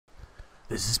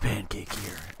This is Pancake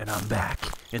here, and I'm back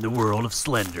in the world of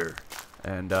Slender.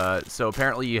 And so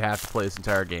apparently you have to play this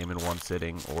entire game in one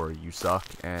sitting or you suck,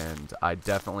 and I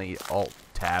definitely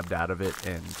alt-tabbed out of it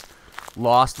and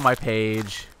lost my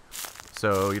page,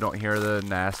 so you don't hear the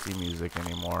nasty music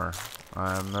anymore.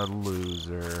 I'm a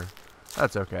loser.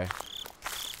 That's okay,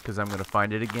 because I'm going to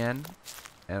find it again,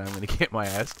 and I'm going to get my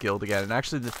ass killed again. And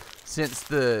actually, since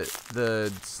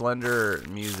the Slender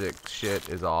music shit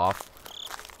is off,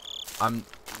 I'm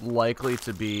likely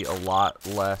to be a lot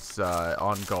less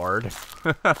on guard.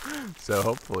 So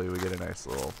hopefully we get a nice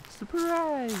little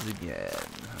surprise again.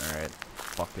 Alright,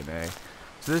 fucking A.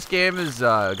 So this game has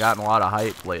gotten a lot of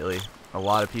hype lately. A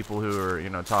lot of people who are,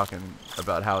 you know, talking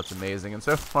about how it's amazing. And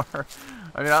so far,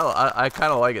 I mean, I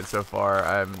kind of like it so far.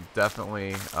 I'm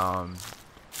definitely, I'm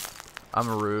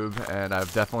a rube, and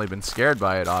I've definitely been scared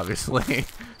by it, obviously.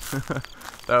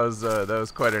 That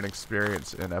was quite an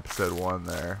experience in episode 1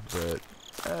 there, but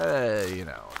you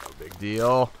know, no big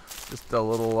deal. Just a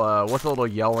little what's a little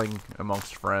yelling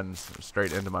amongst friends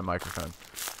straight into my microphone.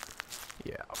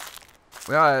 Yeah.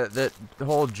 Yeah, the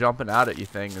whole jumping out at you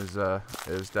thing is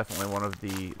definitely one of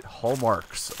the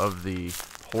hallmarks of the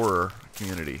horror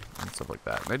community and stuff like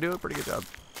that. And they do a pretty good job.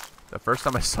 The first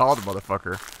time I saw the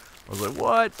motherfucker, I was like,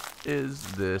 what is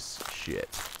this shit?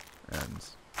 And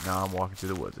now I'm walking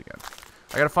through the woods again.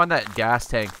 I gotta find that gas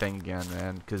tank thing again,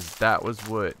 man, because that was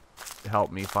what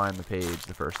helped me find the page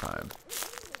the first time.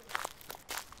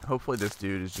 Hopefully this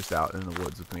dude is just out in the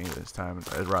woods with me this time,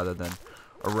 rather than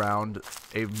around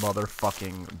a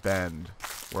motherfucking bend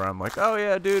where I'm like, oh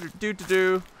yeah, dude,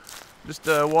 just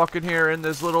walking here in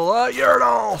this little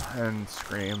urinal and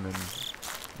scream and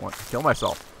want to kill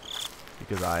myself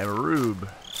because I am a rube.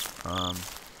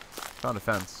 Found a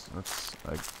fence. That's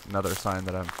like another sign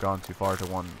that I've gone too far to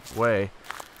one way.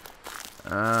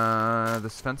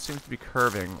 This fence seems to be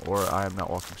curving, or I am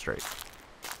not walking straight.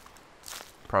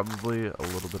 Probably a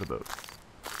little bit of both.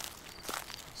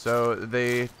 So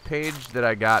the page that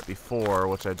I got before,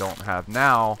 which I don't have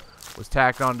now, was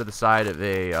tacked onto the side of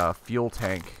a fuel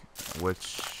tank,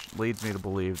 which leads me to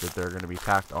believe that they're going to be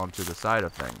tacked onto the side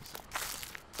of things.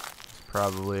 It's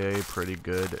probably a pretty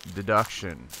good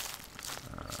deduction.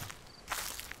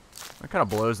 It kind of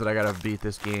blows that I gotta beat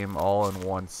this game all in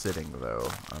one sitting, though.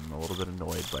 I'm a little bit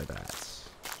annoyed by that.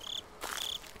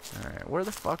 Alright, where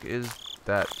the fuck is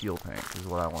that fuel tank, is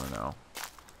what I want to know.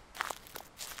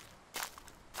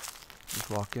 Just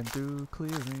walking through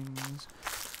clearings.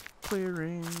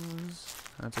 Clearings.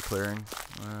 That's a clearing.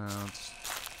 Let's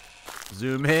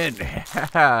zoom in.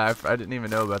 I didn't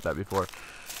even know about that before.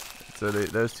 So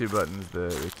those two buttons,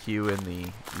 the Q and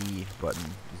the E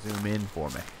button, zoom in for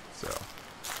me. So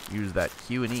use that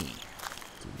Q and E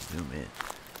to zoom in.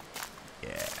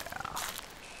 Yeah.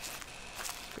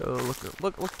 Go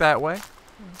look that way.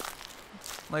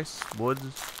 Nice woods.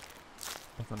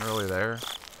 Nothing really there.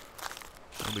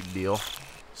 No big deal.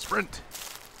 Sprint.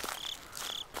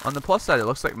 On the plus side, it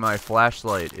looks like my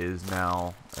flashlight is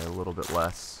now a little bit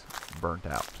less burnt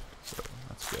out. So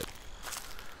that's good.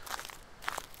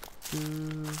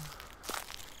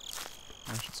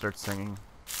 I should start singing.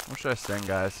 What should I sing,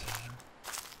 guys?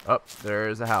 Oh,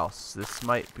 there's a house. This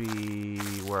might be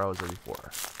where I was at before.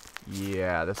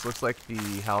 Yeah, this looks like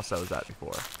the house I was at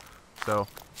before. So,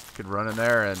 could run in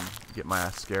there and get my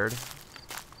ass scared.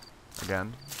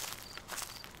 Again.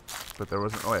 But there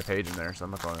wasn't really a page in there, so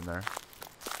I'm not going in there.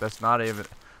 That's not even...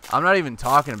 I'm not even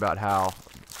talking about how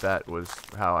that was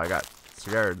how I got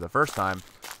scared the first time.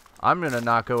 I'm gonna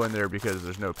not go in there because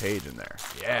there's no page in there.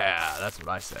 Yeah, that's what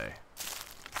I say.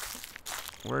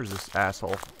 Where's this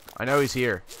asshole? I know he's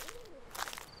here.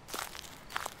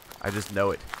 I just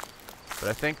know it. But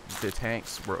I think the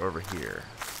tanks were over here.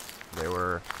 They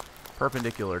were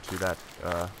perpendicular to that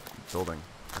building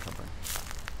or something.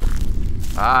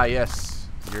 Ah, yes.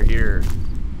 You're here,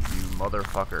 you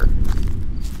motherfucker.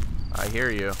 I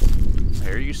hear you. I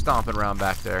hear you stomping around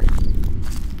back there.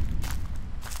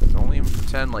 Don't even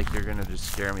pretend like you're gonna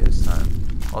just scare me this time.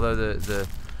 Although the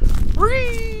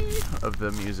of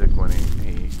the music when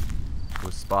he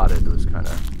was spotted was kind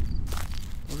of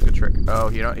a good trick. Oh,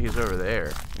 you know, he's over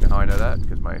there. You know how I know that?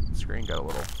 Because my screen got a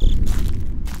little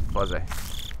fuzzy.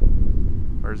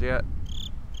 Where's he at?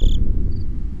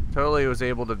 Totally was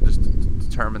able to just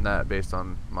determine that based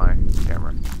on my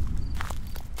camera.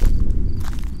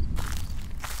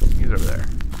 He's over there.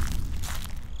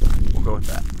 We'll go with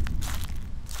that.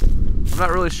 I'm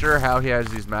not really sure how he has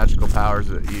these magical powers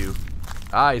that you...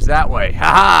 Ah, he's that way. Ha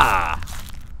ha!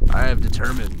 I have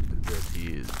determined that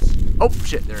he is... Oh,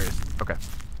 shit, there he is. Okay.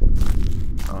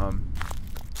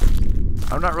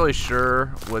 I'm not really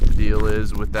sure what the deal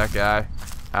is with that guy.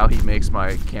 how he makes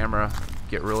my camera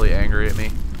get really angry at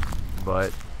me.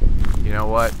 But you know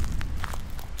what?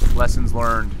 Lessons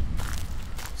learned.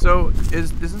 So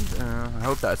isn't I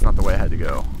hope that's not the way I had to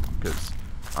go, because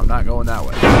I'm not going that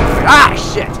way. Ah,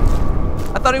 shit!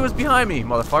 I thought he was behind me,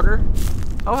 motherfucker.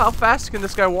 Oh, how fast can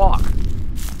this guy walk?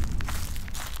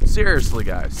 Seriously,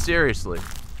 guys, seriously.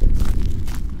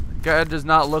 The guy does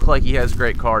not look like he has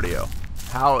great cardio.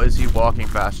 How is he walking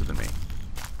faster than me?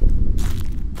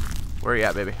 Where are you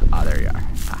at, baby? Ah, there you are.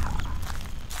 Aha.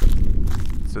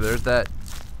 So there's that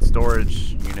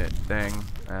storage unit thing,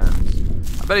 and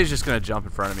I bet he's just gonna jump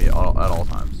in front of me at all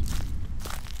times.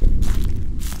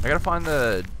 I gotta find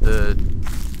the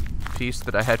piece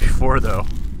that I had before, though.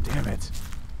 Damn it.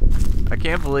 I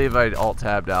can't believe I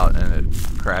alt-tabbed out and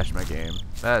it crashed my game.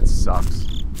 That sucks.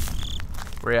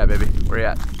 Where you at, baby? Where you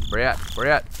at? Where you at? Where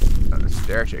you at? I'm gonna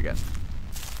stare at you again.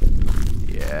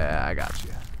 Yeah, I got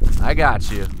you. I got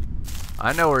you.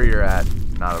 I know where you're at.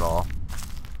 Not at all.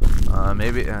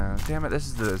 Maybe, damn it, this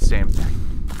is the same thing.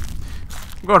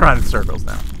 I'm going around in circles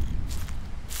now.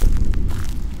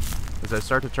 As I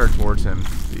start to turn towards him,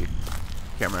 the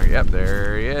camera, yep,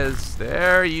 there he is.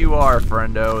 There you are,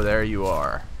 friendo. There you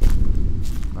are.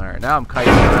 Alright, now I'm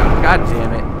kiting around. God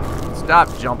damn it.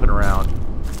 Stop jumping around.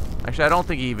 Actually, I don't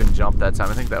think he even jumped that time.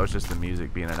 I think that was just the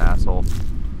music being an asshole.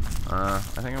 I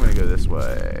think I'm going to go this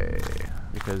way,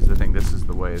 because I think this is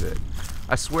the way that...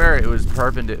 I swear it was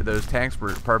perpendicular. Those tanks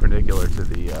were perpendicular to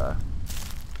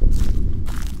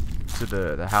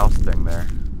the house thing there.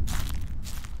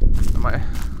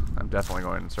 I'm definitely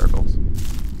going in circles.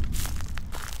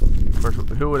 Of course,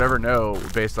 who would ever know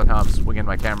based on how I'm swinging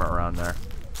my camera around there?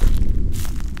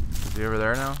 Is he over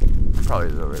there now? He probably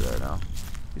is over there now.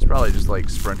 He's probably just like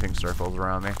sprinting circles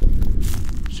around me,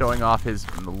 showing off his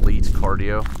elite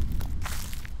cardio.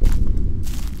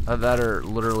 That or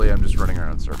literally I'm just running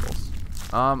around in circles.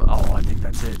 Oh, I think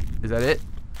that's it. Is that it?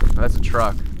 No, that's a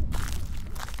truck.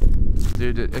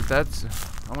 Dude, if that's...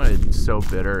 I'm gonna be so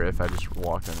bitter if I just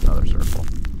walked in another circle.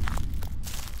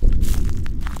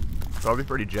 So I'll be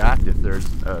pretty jacked if there's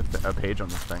a page on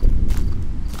this thing.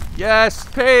 Yes!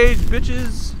 Page,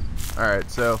 bitches!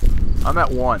 Alright, so I'm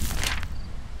at 1.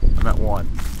 I'm at 1.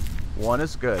 1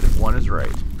 is good. 1 is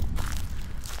right.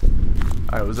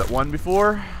 I was at 1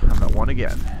 before. I'm at 1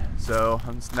 again. So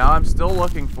now I'm still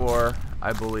looking for,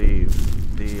 I believe,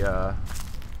 the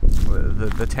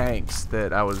tanks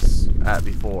that I was at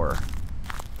before.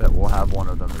 That will have one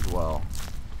of them as well.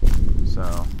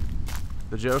 So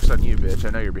the joke's on you, bitch.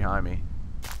 I know you're behind me.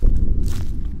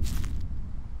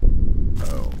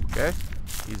 Okay.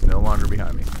 He's no longer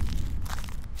behind me.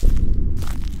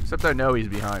 Except I know he's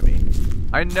behind me.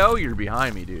 I know you're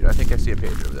behind me, dude. I think I see a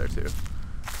page over there too.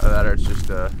 That or it's just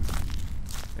yeah,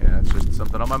 it's just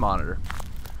something on my monitor.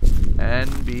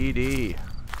 NBD.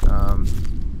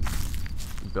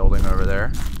 Building over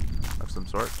there of some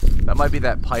sort. That might be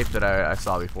that pipe that I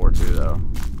saw before too, though.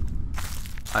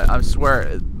 I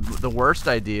swear, the worst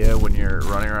idea when you're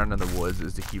running around in the woods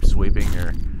is to keep sweeping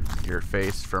your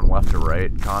face from left to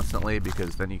right constantly,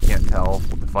 because then you can't tell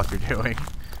what the fuck you're doing,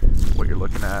 what you're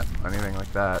looking at, anything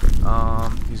like that.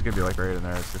 He's gonna be like right in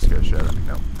there. It's just gonna shit. I mean,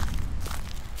 no.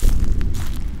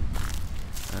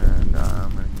 And I'm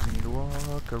gonna continue to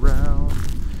walk around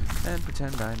and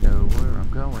pretend I know where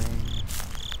I'm going.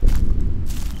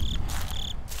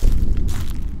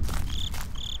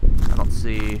 I don't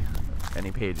see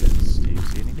any pages. Do you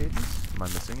see any pages? Am I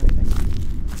missing anything?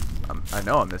 I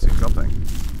know I'm missing something,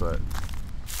 but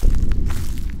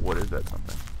what is that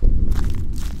something?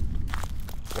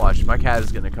 Watch, my cat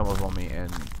is gonna come up on me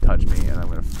and touch me, and I'm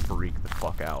gonna freak the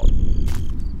fuck out.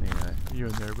 Yeah, you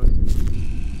in there, buddy?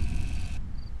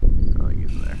 I think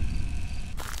he's in there.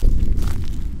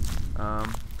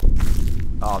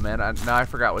 Oh man, now I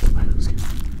forgot which way I was going.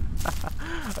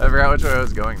 I forgot which way I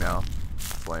was going now.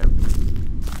 Flame.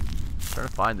 I'm trying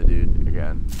to find the dude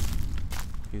again.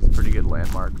 He's a pretty good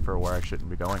landmark for where I shouldn't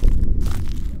be going.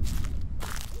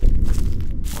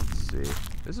 Let's see.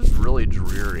 This is really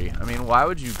dreary. I mean, why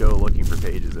would you go looking for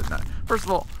pages at night? First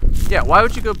of all, yeah, why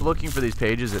would you go looking for these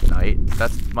pages at night?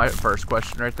 That's my first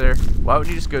question right there. Why would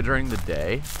you just go during the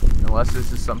day? Unless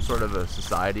this is some sort of a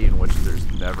society in which there's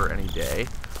never any day.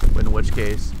 In which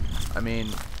case, I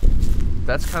mean,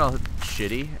 that's kind of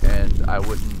shitty, and I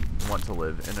wouldn't want to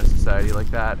live in a society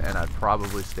like that, and I'd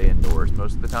probably stay indoors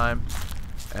most of the time.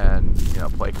 And, you know,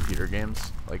 play computer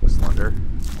games like Slender,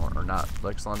 or not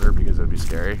like Slender because it would be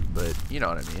scary, but you know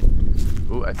what I mean.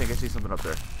 Ooh, I think I see something up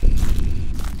there.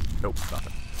 Nope,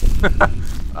 nothing.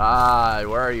 Ah,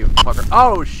 where are you, fucker?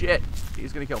 Oh, shit!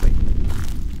 He's gonna kill me.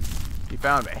 He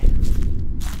found me.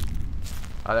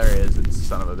 Oh, there he is, it's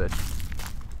son of a bitch.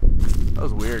 That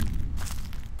was weird.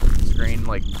 The screen,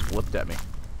 like, flipped at me.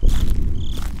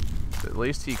 At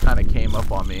least he kind of came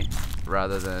up on me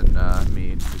rather than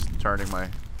me just turning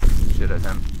my shit at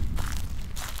him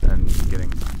and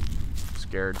getting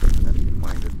scared and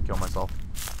wanting to kill myself,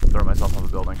 throw myself off a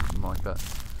building, something like that.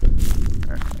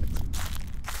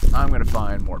 Alright. I'm going to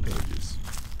find more pages.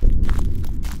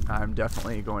 I'm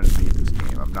definitely going to beat this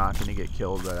game. I'm not going to get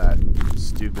killed by that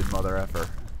stupid mother effer.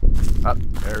 Oh,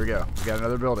 there we go. We got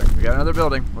another building. We got another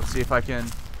building. Let's see if I can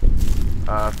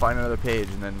find another page,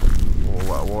 and then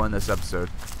we'll end this episode.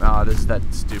 Ah, this is that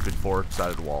stupid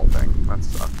four-sided wall thing. That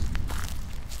sucks.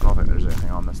 I don't think there's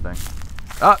anything on this thing.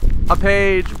 Ah, a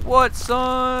page. What,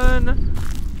 son?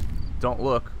 Don't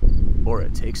look, or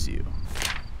it takes you.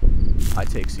 I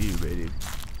takes you, baby.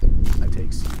 I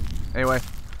takes you. Anyway,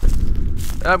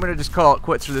 I'm going to just call it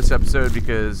quits for this episode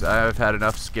because I've had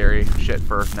enough scary shit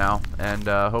for now. And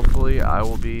hopefully I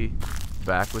will be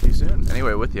back with you soon.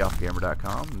 Anyway, with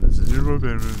thealphagamer.com. This is...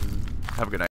 Have a good night.